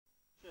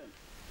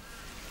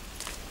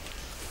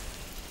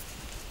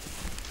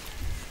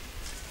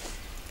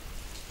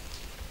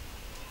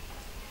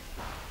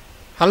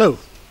Hello,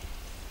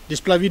 this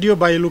video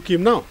by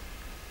Lukim now.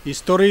 His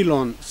story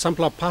on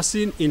sampler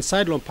passing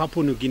inside on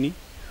Papua New Guinea,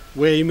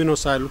 where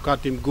immunoside look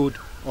at him good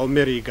or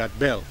Mary got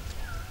bell.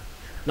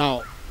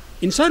 Now,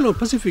 inside on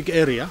Pacific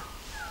area,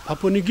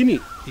 Papua New Guinea,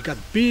 he got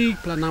big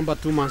plan number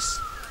 2 months,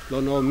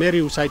 lon or Mary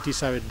Usaiti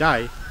Sawe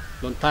die,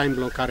 long time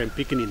long Karen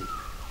picking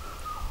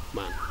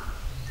man.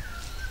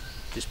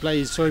 This play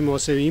is so more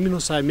say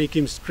immunoside make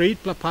him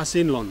straight pla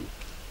passing lon.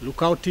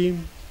 Look out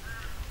him,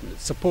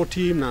 support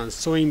him and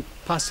so him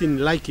passing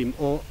like him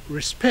or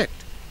respect.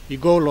 He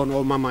go lon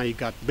or mama he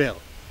got bell.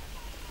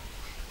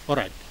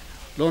 Alright.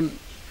 Lon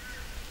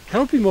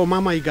help him or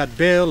mama he got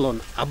bell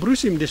lon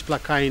abuse him this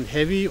plakain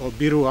heavy or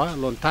birua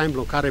lon time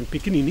lon Karen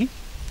picking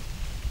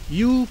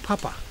you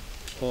papa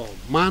or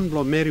man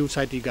lon Mary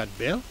Usaiti got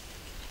bell.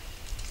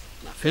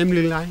 Na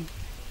family line,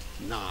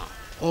 na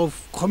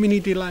of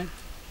community line.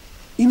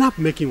 Enough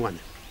making one.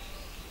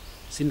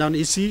 Sit down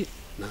easy,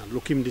 now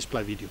look him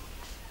display video.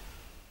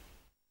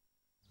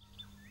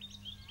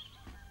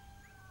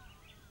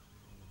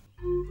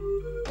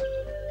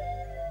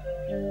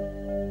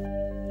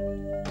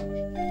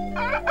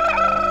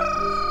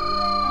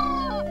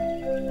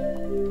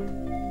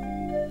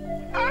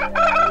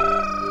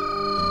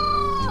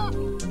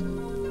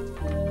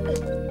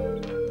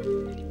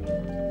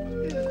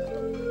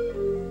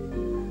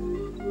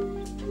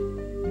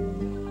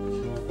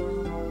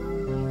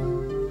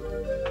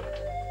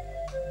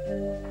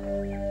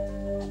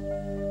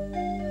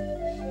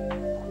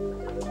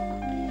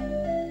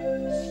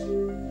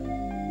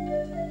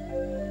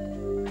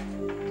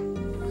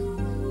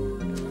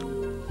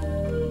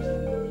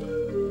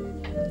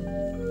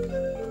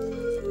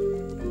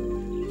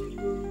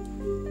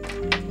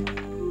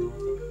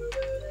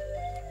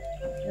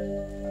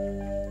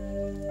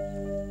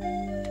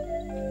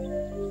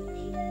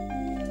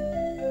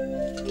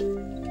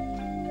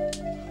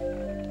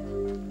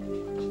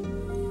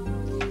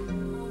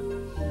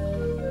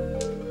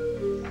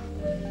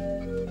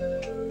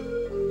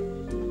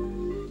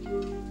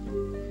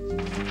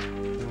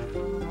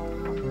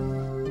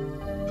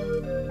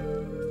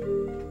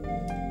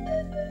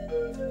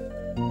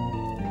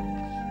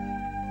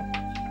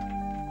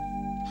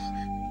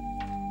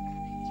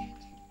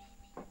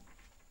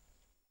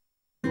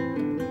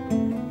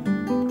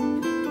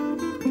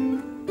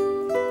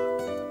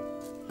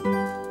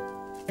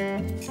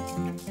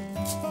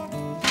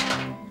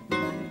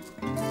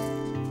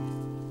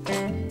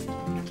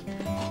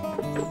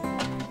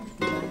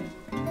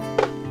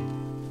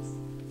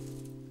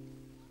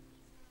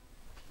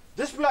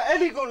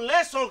 Ellie go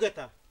less all get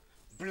her.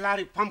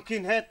 Bloody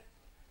pumpkin head.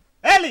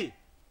 Ellie!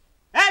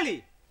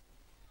 Ellie!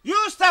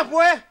 You stop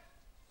where?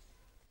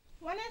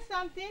 Want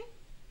something?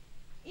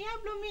 You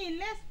have me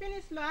less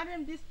finish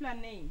learn this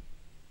plan name.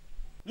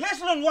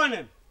 Let's learn one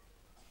him.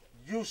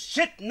 You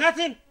shit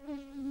nothing.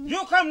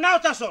 You come now,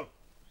 Tassol.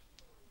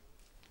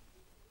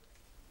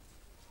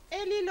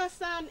 Ellie lo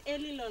sound,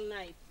 Ellie lo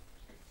night.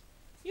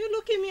 You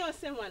look at me or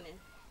say one.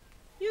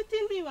 You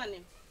think me one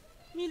him.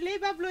 Me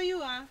labor blow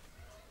you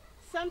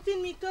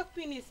something me talk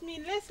finish,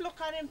 me less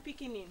look at him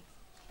picking in.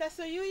 That's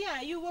so you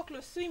you walk lo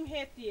swim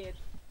head here.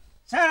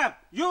 Shut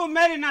up, you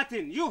marry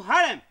nothing, you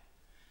harem.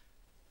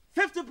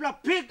 50 plus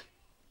pig,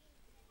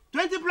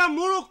 20 plus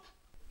muruk,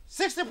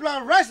 60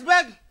 plus rice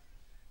bag,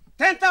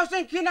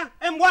 10,000 kina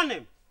and one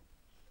name.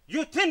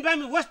 You think by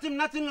me wasting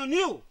nothing on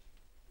you.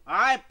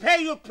 I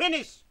pay you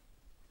finish.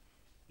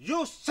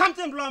 You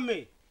something blow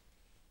me.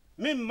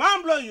 Me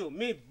mom blow you,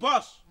 me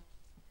boss.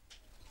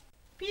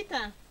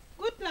 Pita,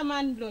 good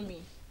man blow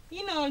me.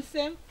 You know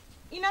also,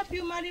 enough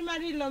you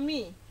marry lo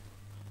me.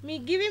 Me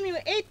giving you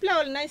 8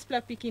 plow nice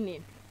plow picking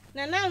in.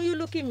 Now you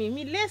look at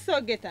me less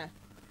so get her.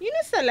 You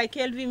know sir like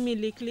helping me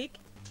lick.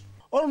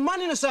 All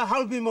money no sir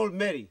help him old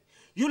Mary.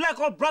 You like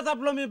all brother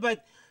blow me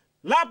but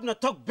lab no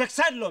talk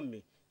backside lo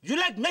me. You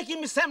like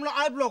making me same lo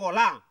eye blow or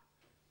la.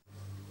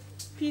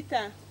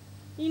 Peter,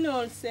 you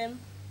know also.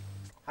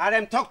 I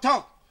them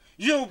talk.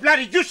 You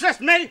bloody useless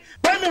Mary.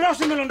 Buy me roast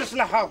meal on this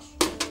la house.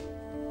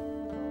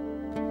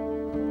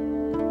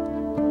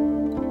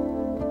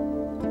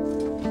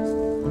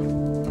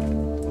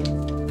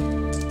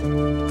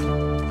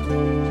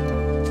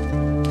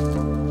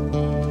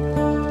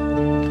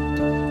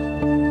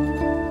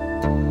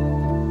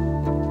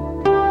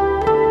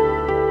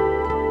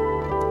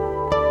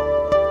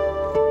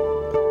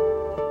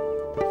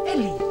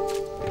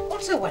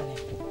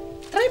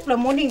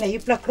 Morning na you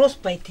play cross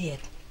by here.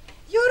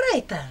 You're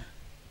right,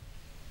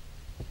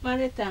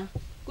 Marita,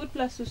 good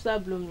plus susa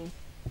blooming.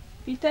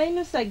 Peter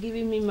Inosa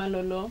giving me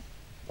malolo.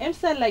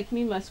 Emsa like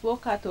me must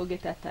work out or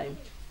get a time.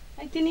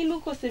 I think he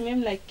look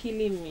him like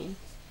killing me.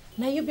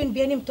 Now you been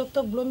being him talk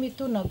blow me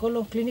too na go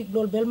long clinic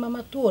blow bell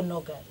mama too or no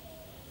girl.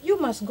 You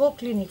must go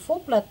clinic for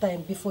plat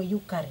time before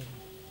you carry me.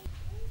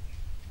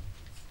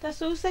 That's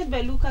so said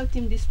by look out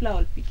him this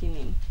flower picking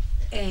in.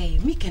 Hey,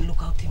 me can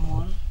look out him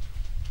all.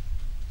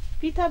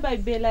 Peter by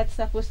Bellat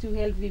supposed to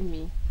help with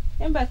me.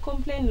 And by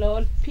complain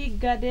lol, pig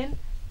garden,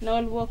 now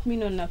work me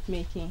no up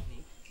making.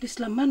 This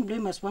man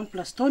blame us 1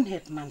 plus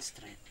stonehead man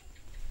straight.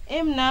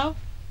 Now,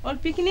 All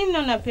picking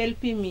no na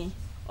helping me.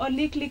 All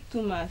lick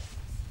too much.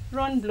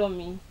 Run blow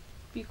me.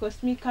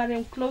 Because me carry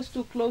him close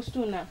to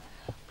na.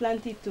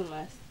 Plenty too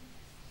much.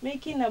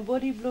 Making a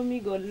body blow me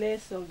go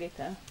less or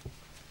getter.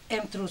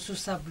 Em true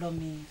susa blow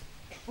me.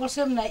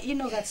 Also na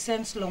ino got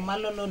sense lo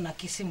malolo na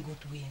kissing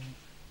good win.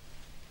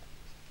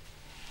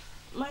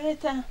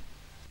 Marita,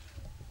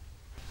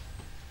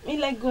 me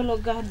like go to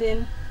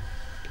garden.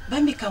 Buy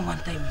me come one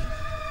time.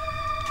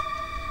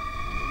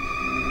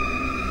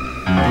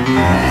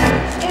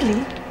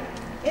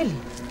 Ellie,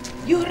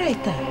 you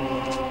right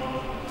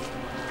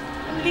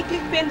Lick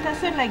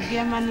penta like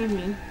dear money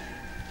me.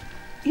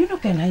 You no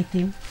can hide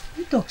him.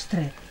 You talk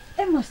straight.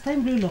 I must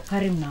time blue look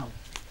at him now.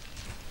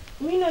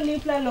 Me no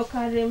live like look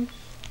at him.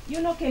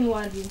 You no can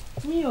worry.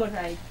 Me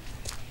alright.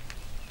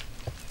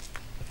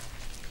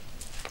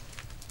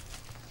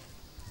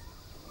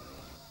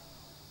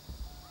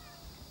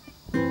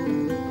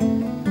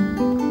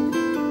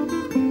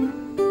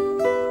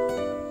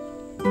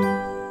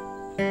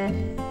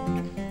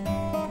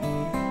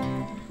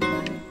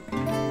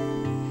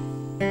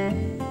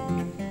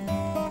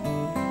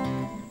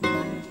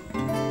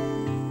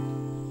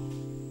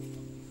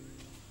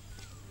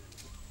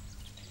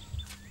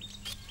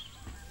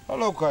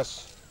 Hello,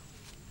 Gus.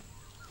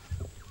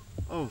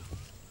 Oh,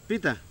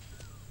 Pita.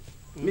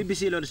 Me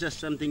busy or just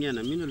something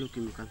yana. Me no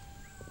looking me.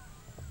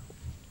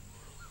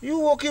 You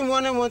walking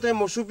one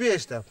time or supi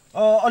stuff.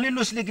 Oh, only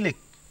loose lick.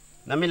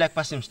 Na me like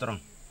pass him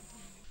strong.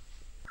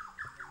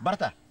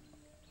 Barta,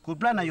 could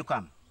plan na you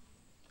come.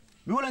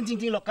 Me wala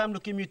thinking lo come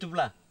looking me to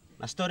bla.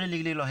 Na story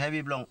ligli lo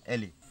heavy Bilong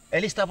Ellie.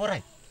 Ellie stop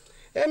alright.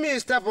 Emi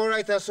stop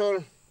alright as all.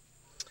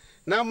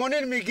 Now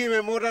money me give me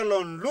more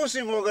loan.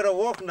 Lucy mo gonna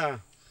walk na.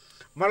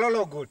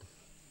 Malolo good.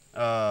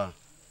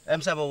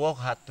 Em sabo walk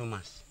hard too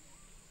much.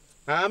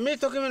 Me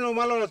talking no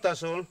malolo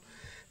tasol.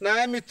 Na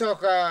emi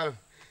talk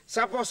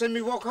suppose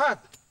me walk hard.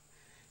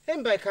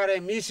 Em by carry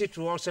me easy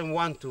to also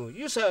want to.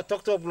 You say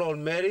talk to blow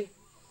Mary.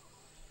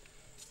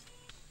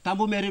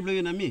 Tambo Mary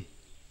blow na me.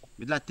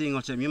 With that thing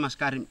also you must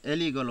carry him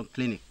illegal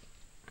clinic.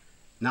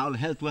 Now all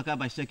health worker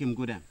by check him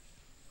good am.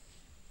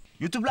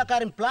 You to black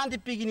carry him plant the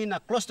pig in a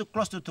close to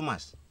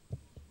Thomas.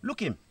 Look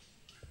him.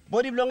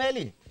 Body Bilong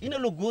Ellie. He no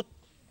look good.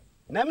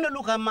 Na me no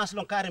look how much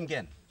long carry him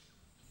again.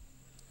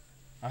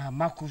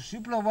 Marcus,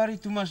 you worry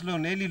too much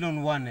loan. Ellie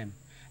don't want him.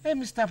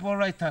 Emi stop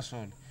alright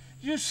tasol.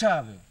 You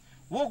sabe.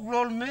 Walk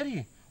blow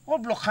Mary. Or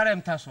block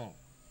harem tasol.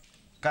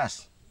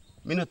 Kas,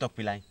 me no talk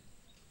pilay.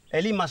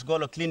 Ellie must go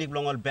to clinic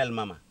Bilong all bell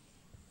mama.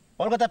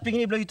 All got a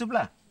pigni blow YouTube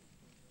la.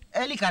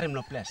 Ellie carry him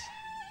no place.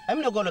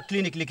 I'm no go to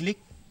clinic lick.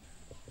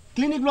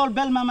 Clinic blow all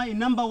bell mama is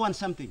number one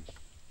something.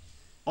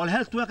 All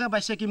health worker by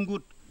check him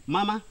good.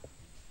 Mama.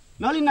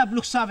 Na only na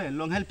look save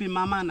long helping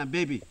mama na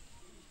baby.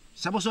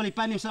 Suppose only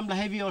pan him some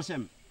heavy or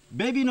some.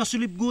 Baby no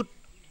sleep good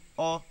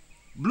or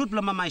blood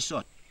blow mama is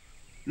short.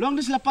 Long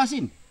this la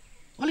passing.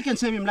 Only can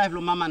save him life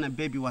lo mama na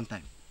baby one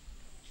time.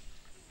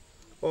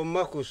 Oh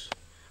Marcus,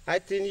 I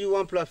think you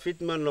want to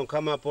fit man long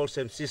come up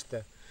also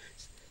sister.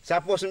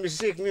 Suppose me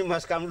sick me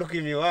must come look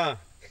at me, ah.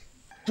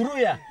 True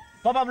ya.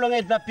 Papa Bilong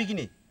eat that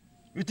pigni.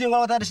 You think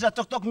all that is la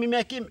talk me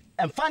make him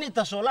and funny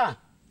tasola.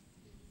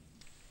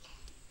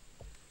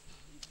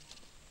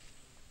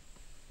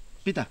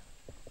 Pita.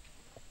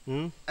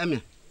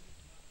 Emya.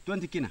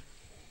 20 kina.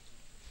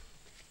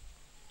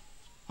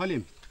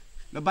 Holim.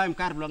 Lo buy him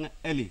car Bilong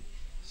Ellie.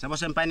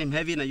 Suppose I'm him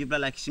heavy na you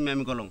like si me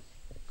golong.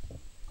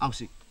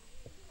 Ausik.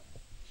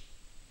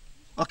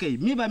 Okay,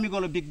 me buy me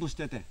go big bus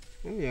tete.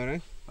 Yeah,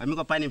 right. Buy me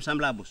go find him some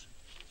labus.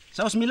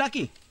 Suppose me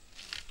lucky.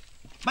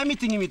 Buy me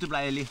thingy me to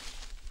play Ellie.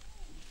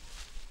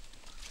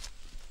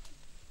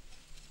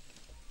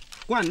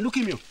 Kwan, look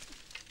him you.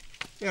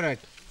 You're right.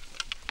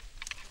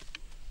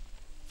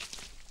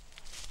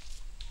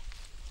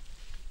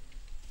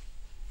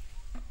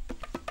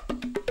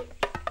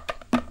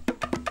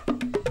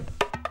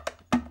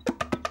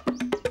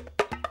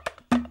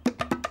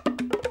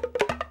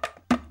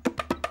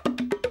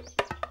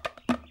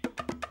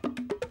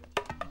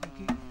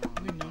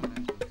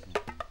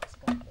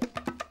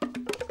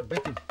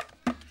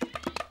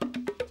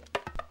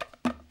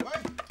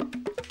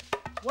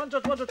 One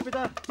shot,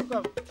 Pita.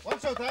 Come. One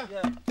shot, huh?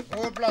 Yeah.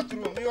 Go blood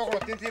through. Me go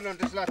tintin on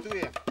this last 2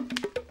 years.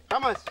 How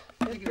much?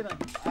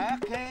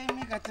 Okay,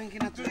 me got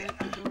thinking of 2 years.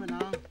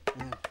 Now.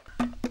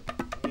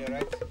 Yeah,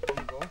 right.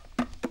 Me go.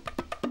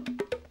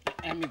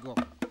 And me go.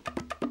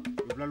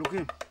 You blood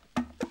looking.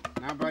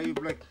 Now by you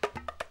black.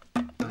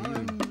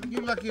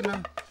 You lucky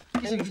now.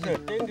 Think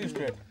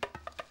straight.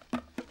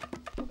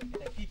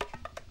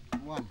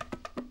 One.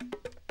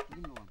 Give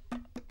me one.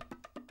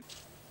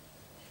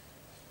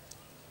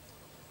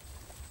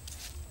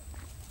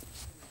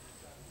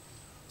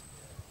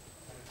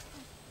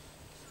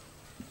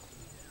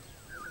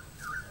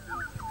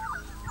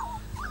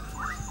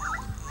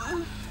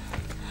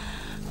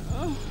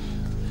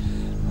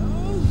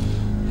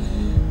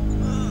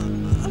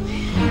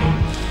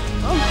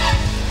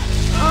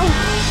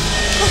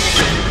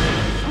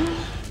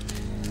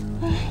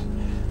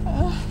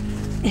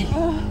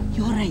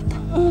 You're right.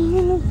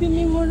 I'm not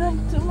feeling alright,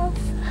 Thomas.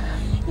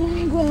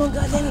 Gulo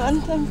galing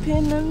antam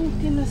pena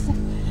mitinasa.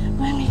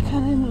 Mami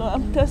karem lo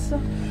abtasa.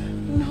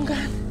 No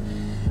God.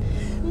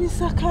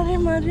 Misa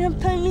karem ariam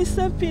time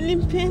misa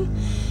Philippine.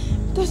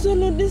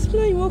 Tasolo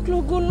display work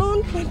lo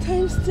gulon for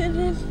time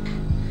still.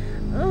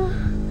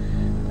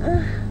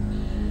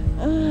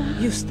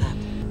 You stop.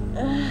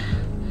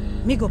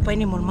 Me go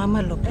find him on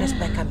mama lo place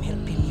back I'm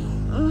helping you.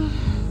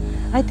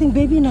 I think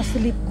baby no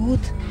sleep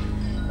good.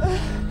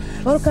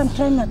 Or can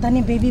try not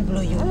any baby blow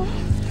you.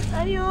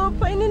 Ayo,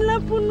 painin la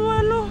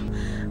punwalo.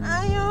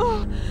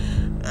 Ayo,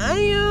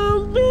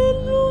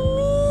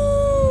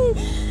 Benson.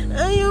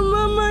 Ayo,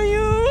 mama,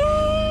 yo.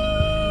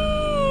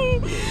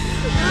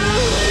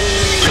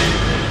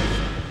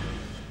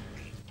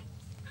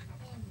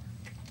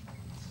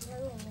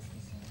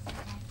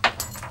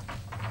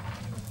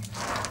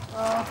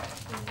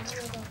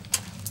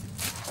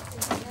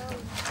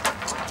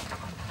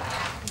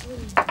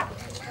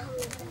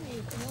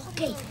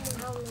 Okay.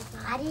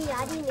 Ari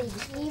ne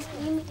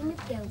ini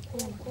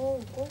kau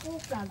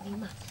lagi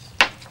mah.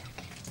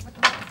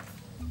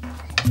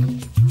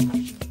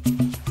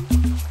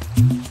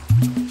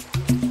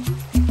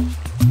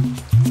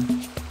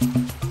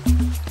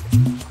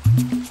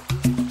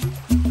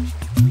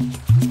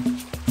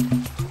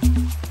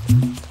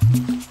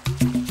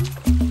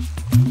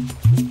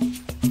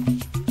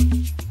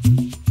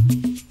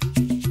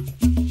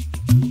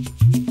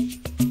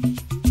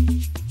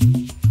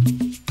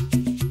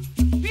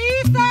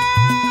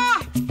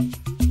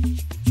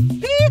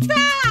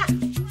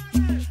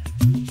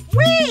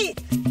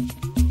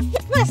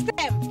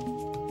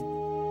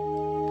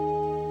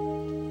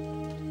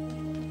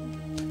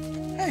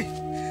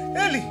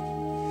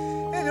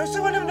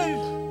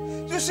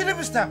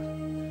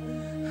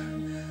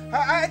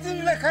 I think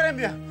you like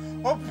Caribbean.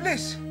 Oh,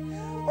 please,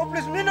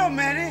 me no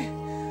marry.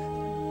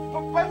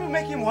 Oh, why you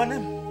make him want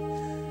him?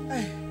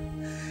 Hey,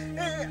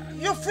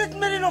 you fit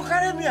marry no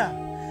Caribbean.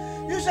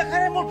 You say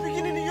Caribbean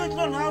picking in the youth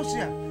long house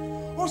here.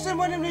 Who say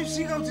when him leave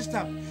seek out to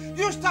stop?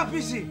 You stop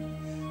easy.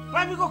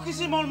 Why me go kiss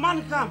him all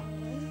man come?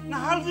 Now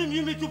half him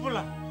you me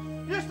tupula.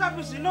 You stop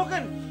easy. No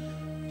can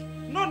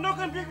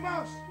big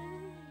mouse.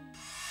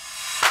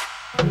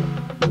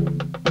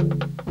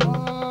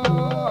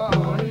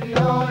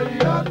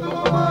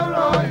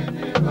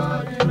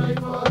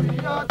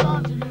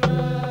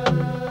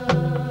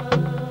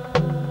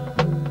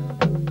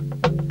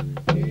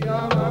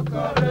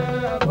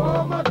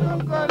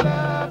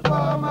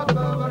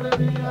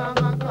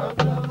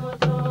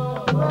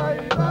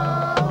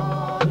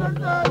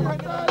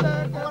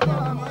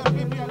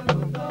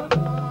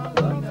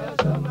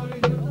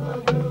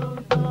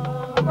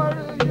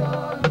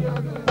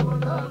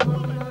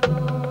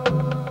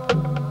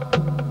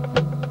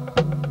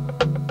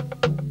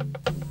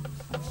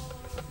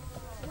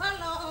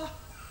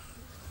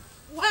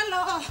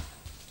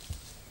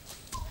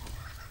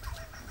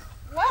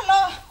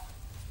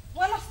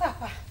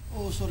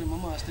 Sorry,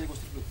 Mama, stay go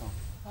straight down.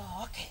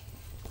 Oh, okay.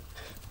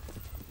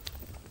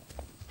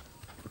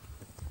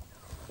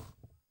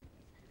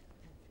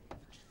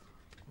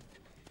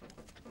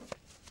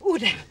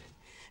 Udah,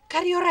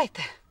 carry your right.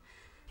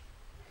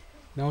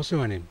 Now,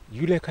 so him,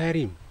 you like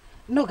him?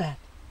 No, God,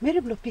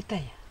 Mary blow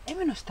Pita ya.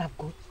 Emi no stop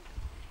good.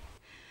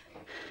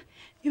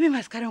 You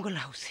must carry on go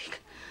house.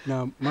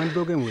 Now, man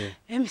broken way.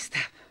 Emi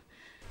stop.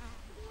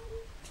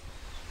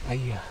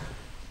 Aya,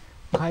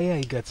 kaya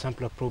I got some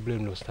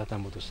problem no start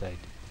on motor side.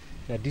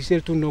 Ya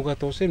diesel tu noga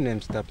tosem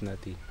nem stop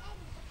nothing.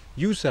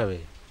 You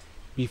sabe,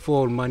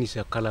 before money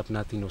sa kalap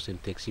nothing no sem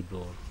taxi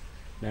blow.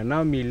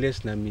 Now me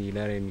less na me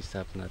ilare me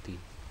stop nothing.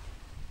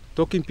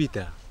 Talking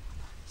Pita,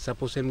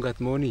 suppose him got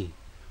money.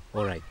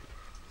 Alright,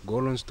 go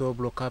on store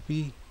block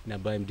copy, na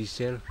buy him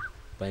diesel,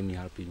 buy me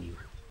helping you.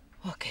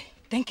 Okay,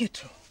 thank you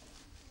too.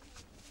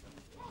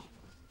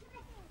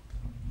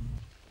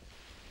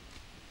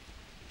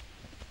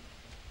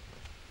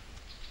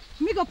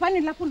 Me go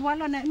pani lapun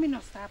walo na me no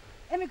stop.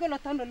 Emi go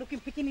lotando looking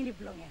picking in the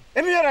Bilong.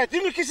 Emi alright,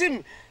 you me kiss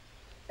him.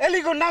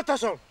 Eli go now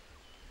tasol.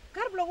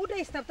 Carblo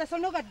uda stop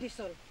tasol no got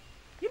diesel.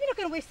 You mean you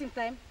can waste him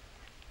time?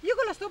 You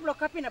go stop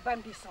block up in a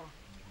bam diesel.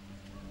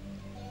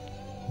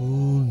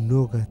 Oh,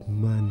 no got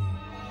money,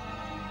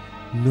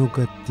 no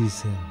got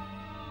diesel.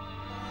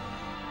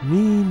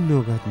 Me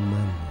no got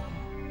money.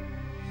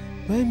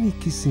 Why me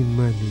kissing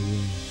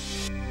money?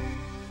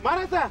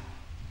 Marata,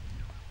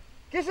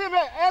 kiss him.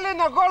 Eli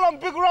na go on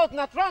big road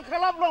na trunk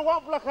kalap long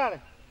one block.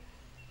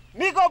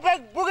 Me go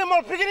back boogie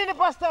mall picking in the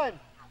past time.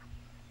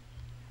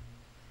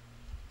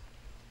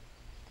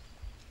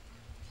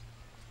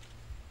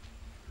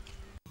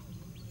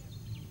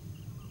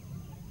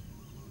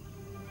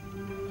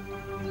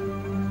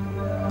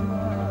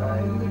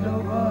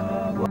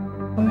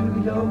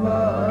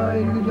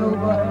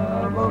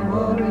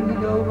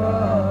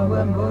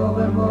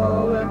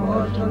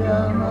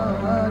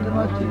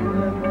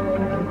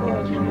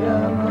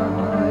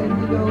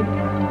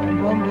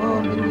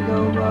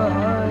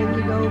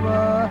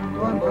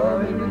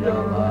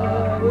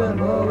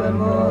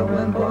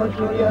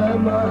 Surya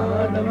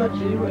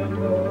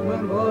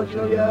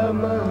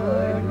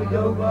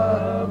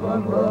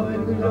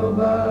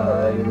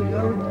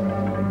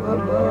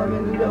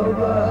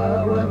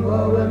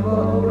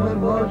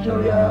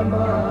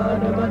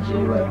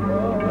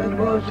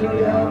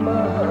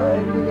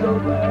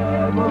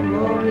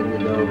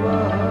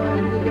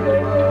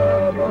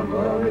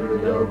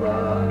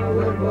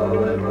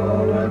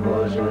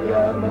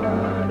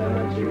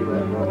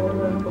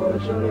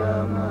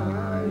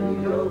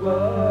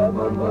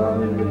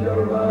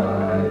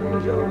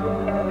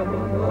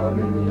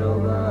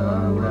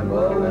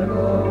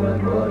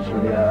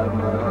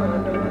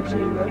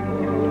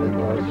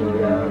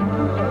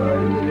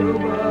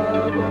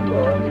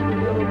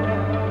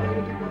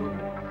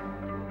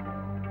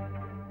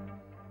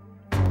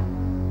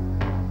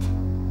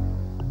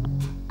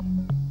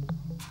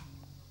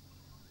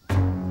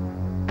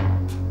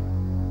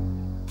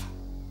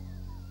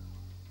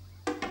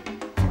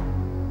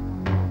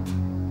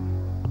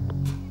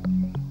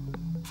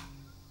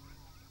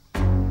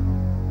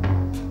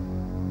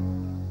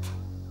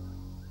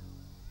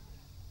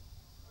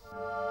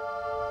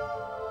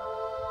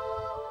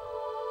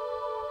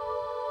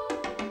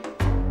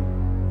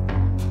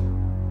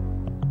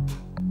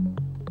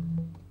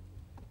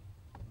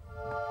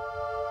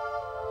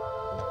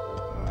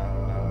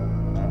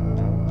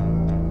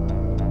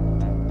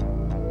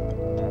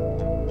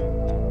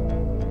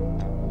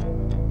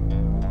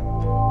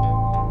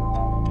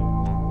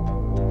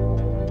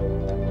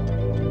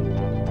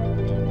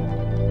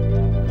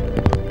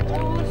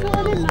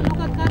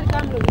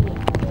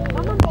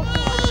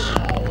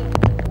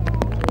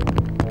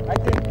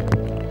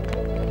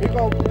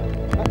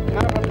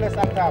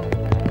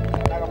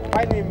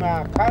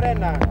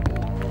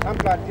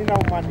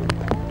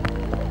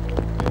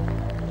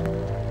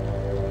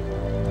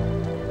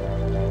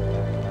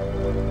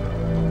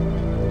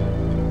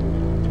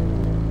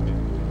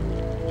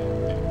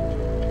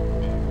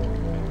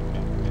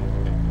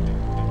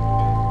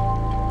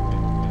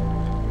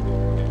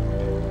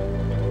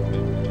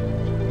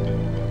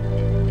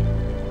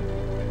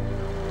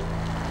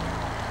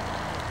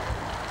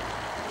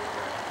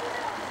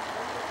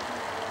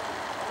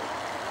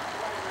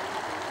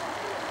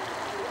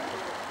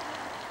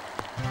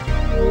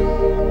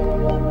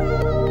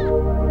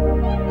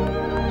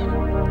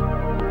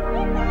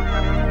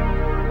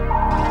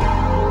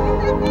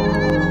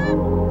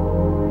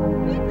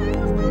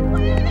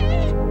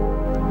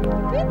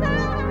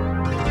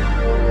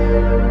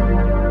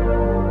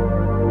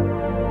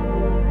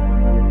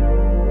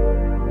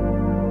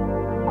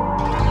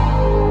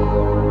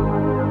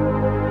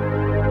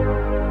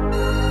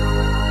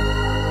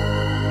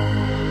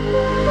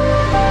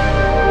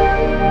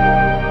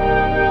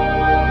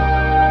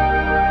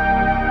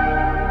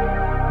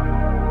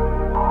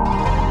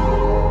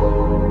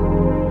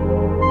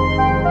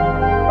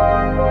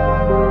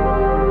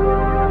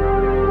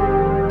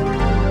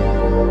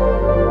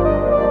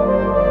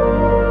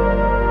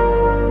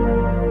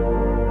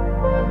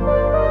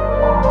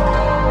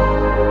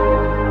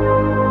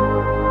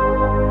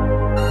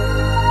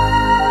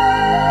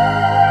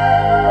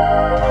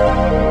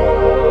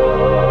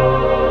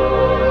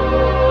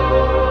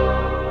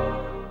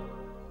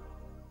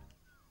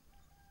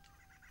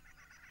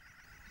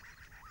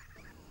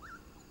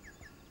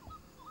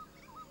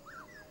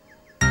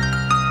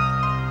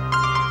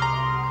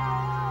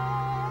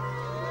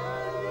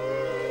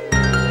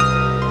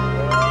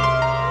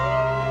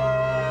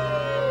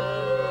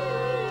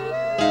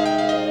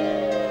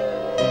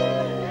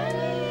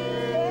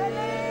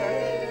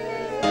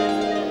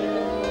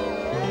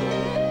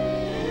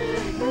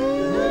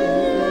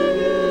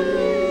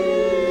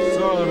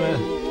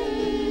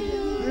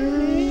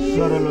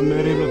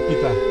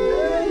Pita.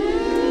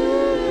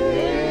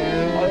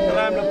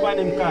 Otram lepan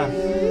imkar.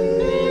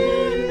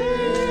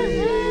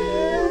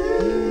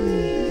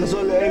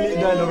 Tasol eli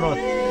dah lorot.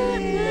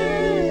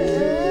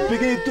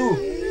 Pergi itu,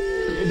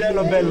 dah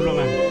lo bel belum.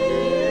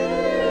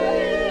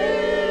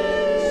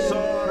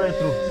 Sore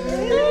tu.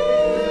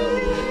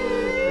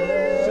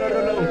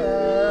 Sore lo.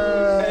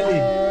 Eli.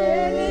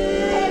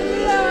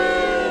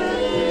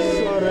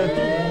 Sore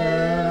tu.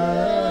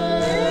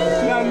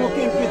 Siang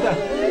mungkin Pita.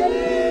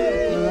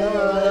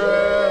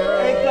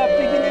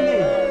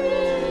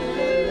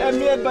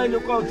 By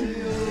look out. You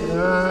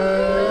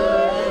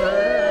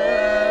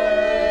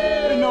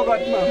know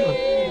what, Mama?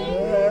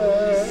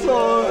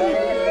 Sorry.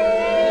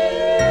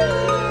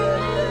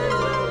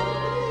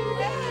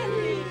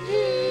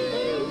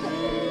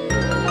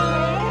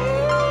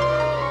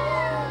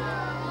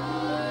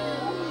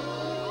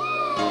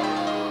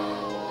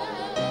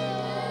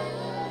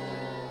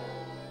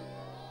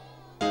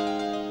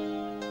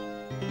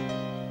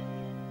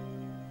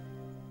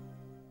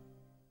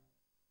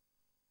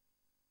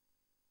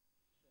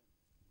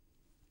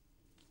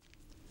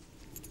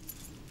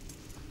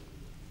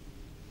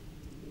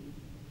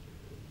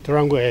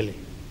 Tarango Eli.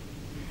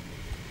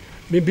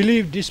 Me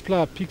believe this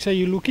picture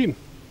you look him,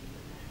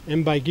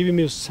 and by giving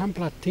me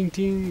sampla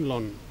thinking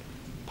lon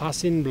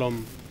passing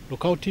blom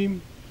lookout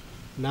him,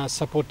 na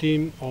support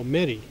him or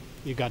marry,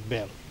 you got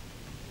bell.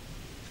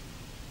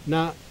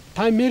 Now,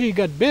 time Mary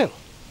got bell,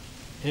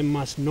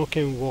 must knock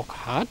and work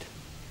hard.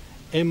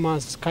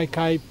 Must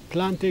kai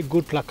plante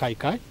good pla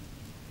kai.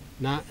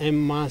 Now,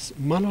 must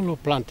malolo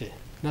plante.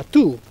 Now,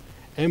 two,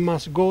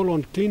 must go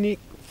on clinic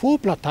 4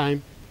 pla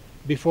time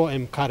before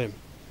karem.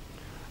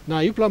 Now,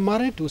 you pla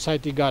married to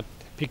society got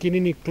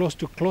pikinini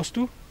close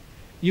to,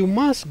 you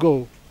must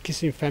go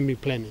kissing family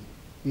planning.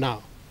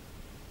 Now,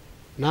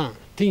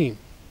 team,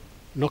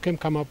 knock him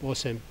come up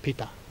with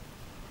Pita.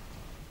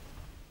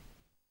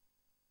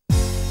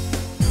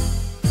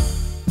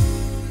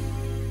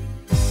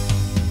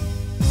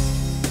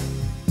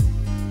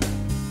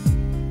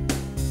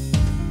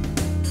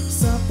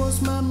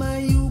 Suppose mama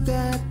you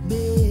got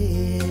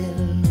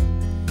bail,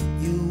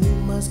 you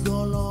must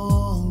go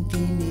long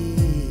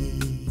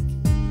clinic.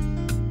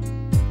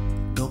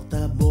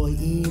 Doctor boy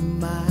he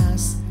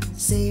must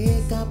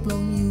say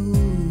kaplong you.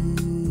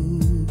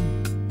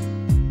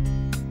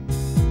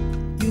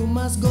 You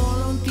must go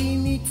long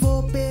clinic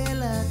for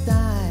pela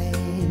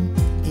time.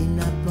 In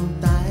a long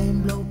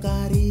time long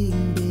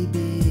carrying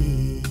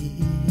baby.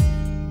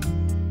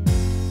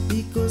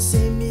 Because